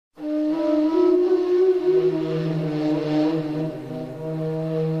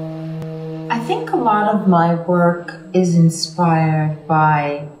think a lot of my work is inspired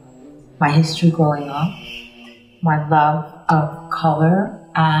by my history growing up, my love of color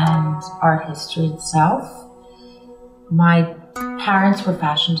and art history itself. My parents were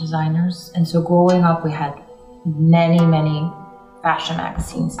fashion designers, and so growing up we had many fashion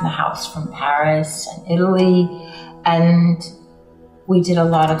magazines in the house from Paris and Italy, and we did a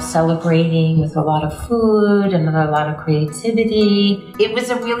lot of celebrating with a lot of food and a lot of creativity. It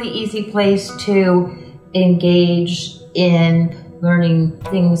was a really easy place to engage in learning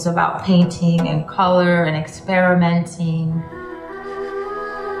things about painting and color and experimenting.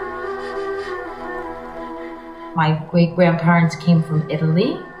 My great-grandparents came from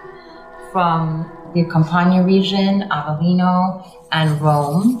Italy, from the Campania region, Avellino, and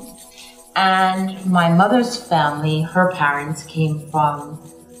Rome. And my mother's family, her parents, came from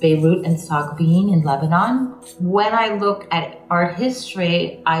Beirut and Sagbin in Lebanon. When I look at art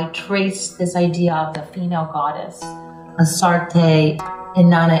history, I trace this idea of the female goddess, Astarte,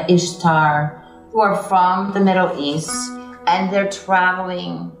 Inanna, Ishtar, who are from the Middle East, and they're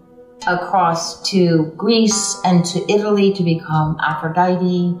traveling across to Greece and to Italy to become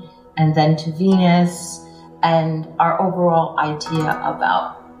Aphrodite, and then to Venus, and our overall idea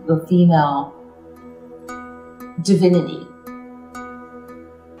about the female divinity.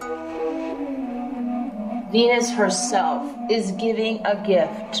 Venus herself is giving a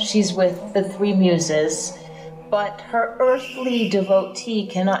gift. She's with the three muses, but her earthly devotee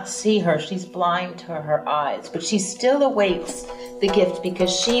cannot see her. She's blind to her eyes, but she still awaits the gift because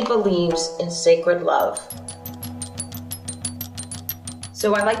she believes in sacred love.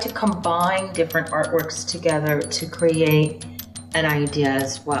 So I like to combine different artworks together to create an idea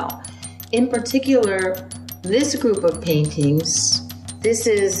as well. In particular, this group of paintings, this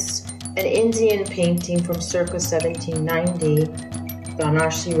is an Indian painting from circa 1790,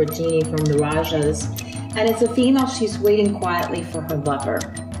 Banarshi Rajini from the Rajas, and it's a female. She's waiting quietly for her lover,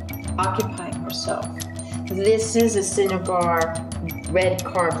 occupying herself. This is a cinnabar red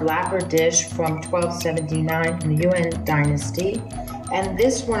carved lacquer dish from 1279 from the Yuan dynasty, and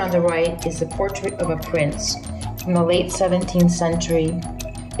this one on the right is a portrait of a prince from the late 17th century.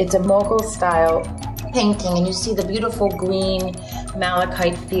 It's a Mughal style painting, and you see the beautiful green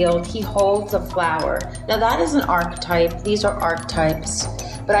malachite field. He holds a flower. Now that is an archetype. These are archetypes,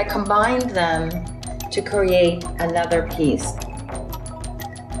 but I combined them to create another piece.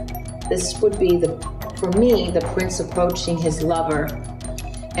 This would be, for me, the prince approaching his lover,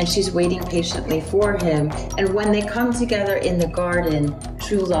 and she's waiting patiently for him. And when they come together in the garden,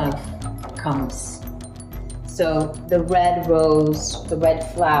 true love comes. So the red rose, the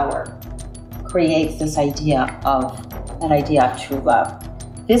red flower, creates this idea of true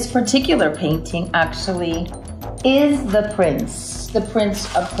love. This particular painting actually is the prince. The prince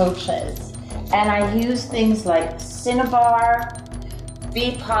approaches. And I use things like cinnabar,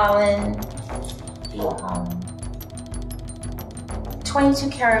 bee pollen, 22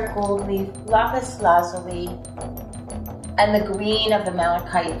 karat gold leaf, lapis lazuli, and the green of the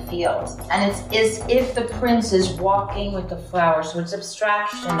malachite field. And it's as if the prince is walking with the flower, so it's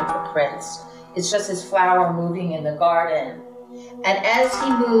abstraction of the prince. It's just his flower moving in the garden. And as he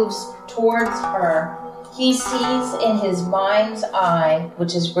moves towards her, he sees in his mind's eye,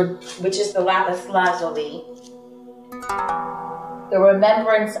 which is the lapis lazuli, the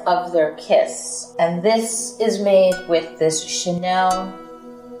remembrance of their kiss. And this is made with this Chanel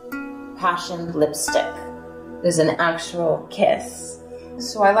Passion lipstick. There's an actual kiss.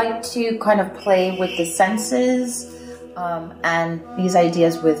 So I like to kind of play with the senses and these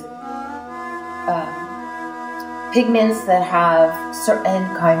ideas with pigments that have certain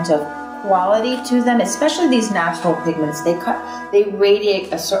kinds of quality to them, especially these natural pigments. They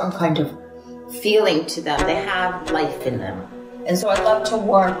radiate a certain kind of feeling to them. They have life in them. And so I love to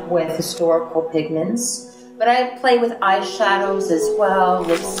work with historical pigments, but I play with eyeshadows as well,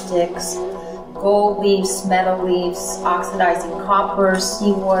 lipsticks, gold leaves, metal leaves, oxidizing copper,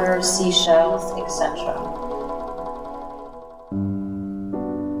 seawater, seashells, etc.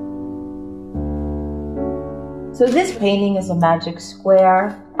 So this painting is a magic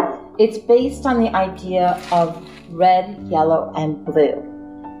square. It's based on the idea of red, yellow, and blue.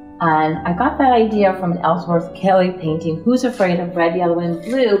 And I got that idea from an Ellsworth Kelly painting, Who's Afraid of Red, Yellow, and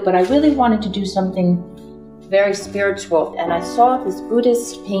Blue? But I really wanted to do something very spiritual. And I saw this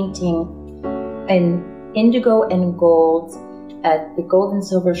Buddhist painting in indigo and gold at the Gold and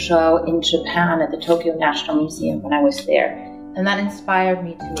Silver Show in Japan at the Tokyo National Museum when I was there. And that inspired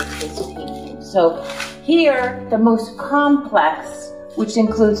me to make this painting. So here, the most complex, which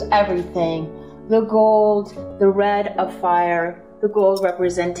includes everything, the gold, the red of fire, the gold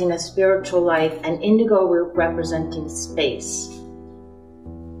representing a spiritual life, and indigo representing space.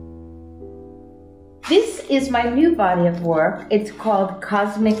 This is my new body of work. It's called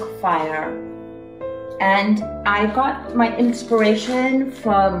Cosmic Fire. And I got my inspiration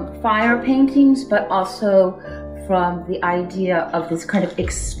from fire paintings, but also from the idea of this kind of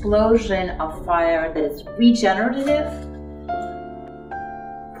explosion of fire that is regenerative.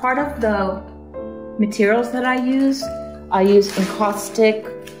 Part of the materials that I use encaustic,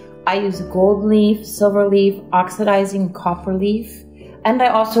 I use gold leaf, silver leaf, oxidizing copper leaf, and I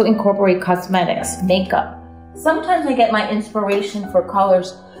also incorporate cosmetics, makeup. Sometimes I get my inspiration for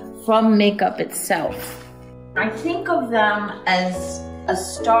colors from makeup itself. I think of them as a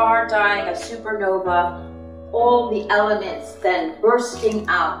star dying, a supernova, all the elements then bursting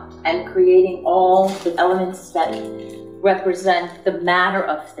out and creating all the elements that represent the matter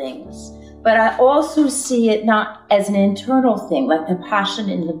of things. But I also see it not as an internal thing, like the passion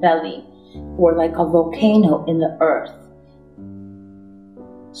in the belly, or like a volcano in the earth.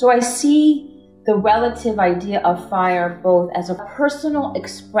 So I see the relative idea of fire both as a personal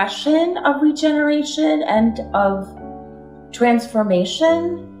expression of regeneration and of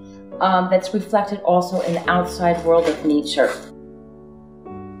transformation that's reflected also in the outside world of nature.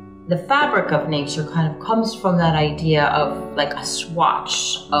 The fabric of nature kind of comes from that idea of like a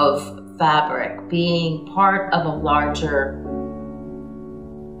swatch of fabric being part of a larger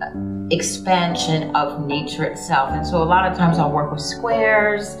expansion of nature itself. And so a lot of times I'll work with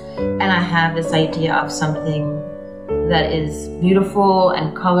squares, and I have this idea of something that is beautiful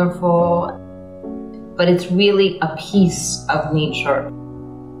and colorful, but it's really a piece of nature.